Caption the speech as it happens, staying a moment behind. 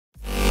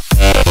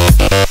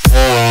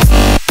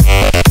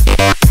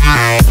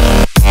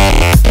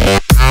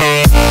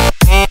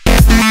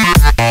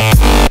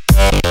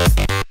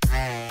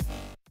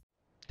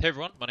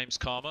everyone, my name's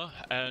Karma,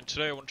 and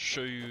today I want to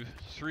show you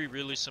 3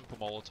 really simple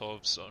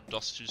Molotovs on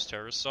DustII's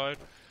terrorist side.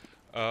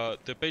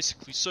 They're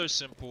basically so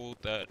simple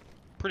that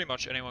pretty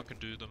much anyone can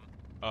do them.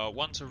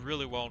 One's a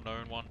really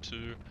well-known one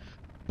too,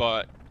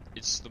 but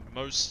it's the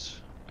most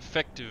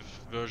effective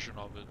version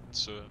of it,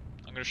 so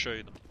I'm going to show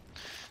you them.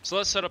 So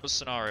let's set up a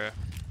scenario.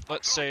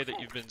 Let's say that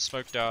you've been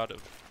smoked out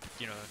of,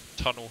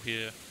 tunnel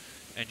here,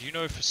 and you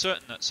know for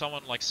certain that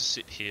someone likes to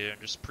sit here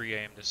and just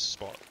pre-aim this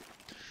spot.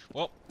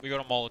 Well, we got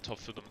a Molotov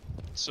for them.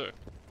 So,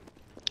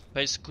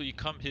 basically you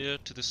come here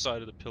to this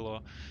side of the pillar.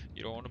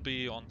 You don't want to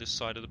be on this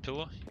side of the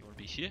pillar, you want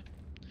to be here.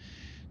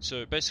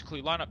 So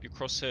basically line up your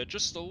crosshair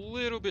just a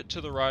little bit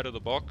to the right of the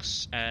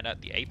box, and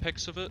at the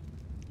apex of it,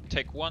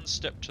 take one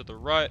step to the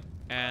right,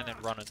 and then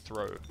run and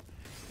throw.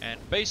 And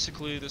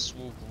basically this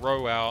will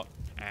grow out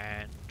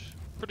and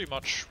pretty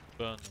much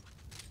burn them.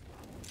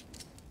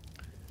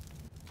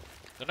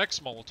 The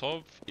next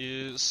Molotov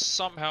is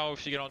somehow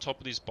if you get on top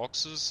of these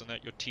boxes and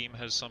that your team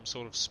has some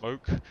sort of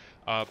smoke,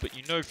 but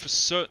you know for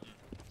certain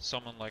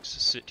someone likes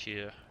to sit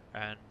here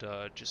and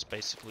just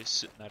basically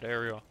sit in that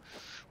area.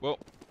 Well,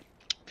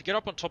 if you get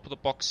up on top of the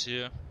box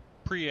here,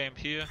 pre-aim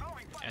here,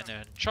 and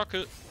then chuck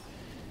it,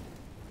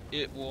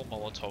 it will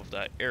Molotov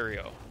that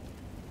area.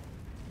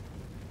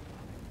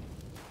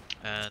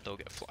 And they'll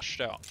get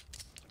flushed out.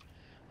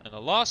 And the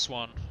last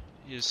one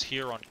is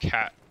here on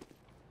Cat.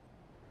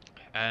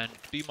 And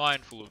be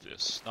mindful of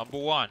this. Number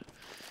 1,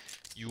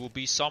 you will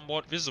be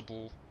somewhat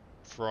visible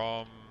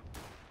from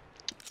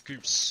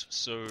Goose,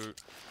 so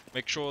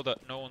make sure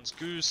that no one's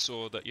Goose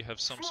or that you have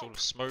some sort of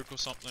smoke or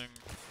something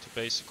to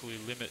basically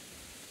limit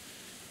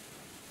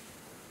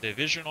their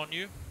vision on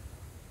you.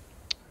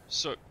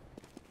 So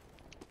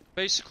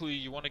basically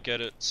you want to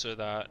get it so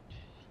that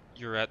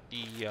you're at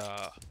the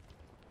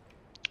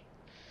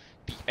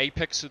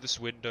apex of this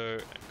window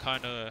and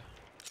kind of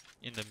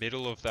in the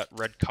middle of that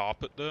red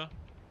carpet there.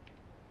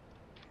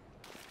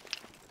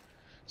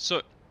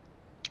 So,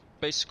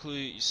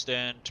 basically you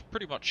stand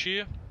pretty much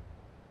here,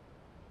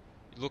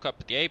 you look up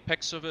at the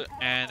apex of it,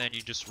 and then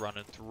you just run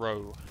and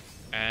throw.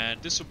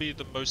 And this will be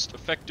the most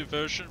effective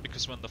version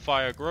because when the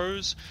fire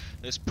grows,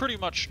 there's pretty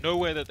much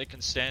nowhere that they can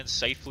stand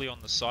safely on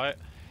the site.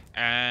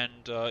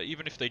 And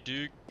even if they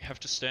do have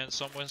to stand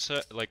somewhere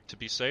to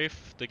be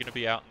safe, they're going to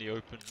be out in the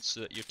open so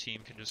that your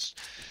team can just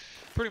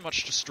pretty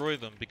much destroy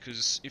them.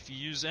 Because if you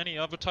use any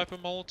other type of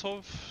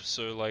Molotov,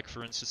 so like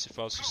for instance if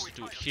I was just to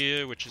do it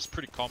here, which is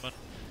pretty common,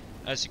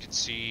 as you can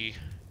see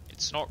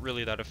it's not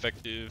really that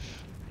effective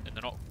and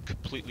they're not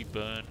completely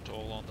burned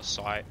all on the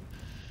site.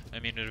 I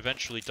mean it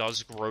eventually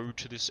does grow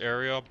to this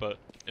area, but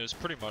it was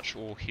pretty much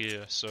all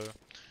here, so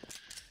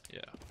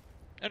yeah.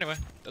 Anyway,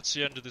 that's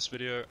the end of this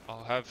video.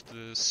 I'll have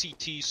the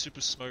CT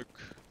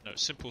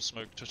Simple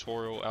Smoke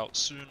tutorial out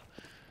soon.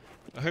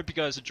 I hope you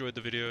guys enjoyed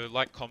the video.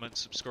 Like, comment,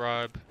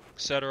 subscribe,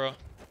 etc.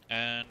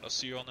 And I'll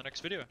see you on the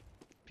next video.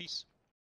 Peace.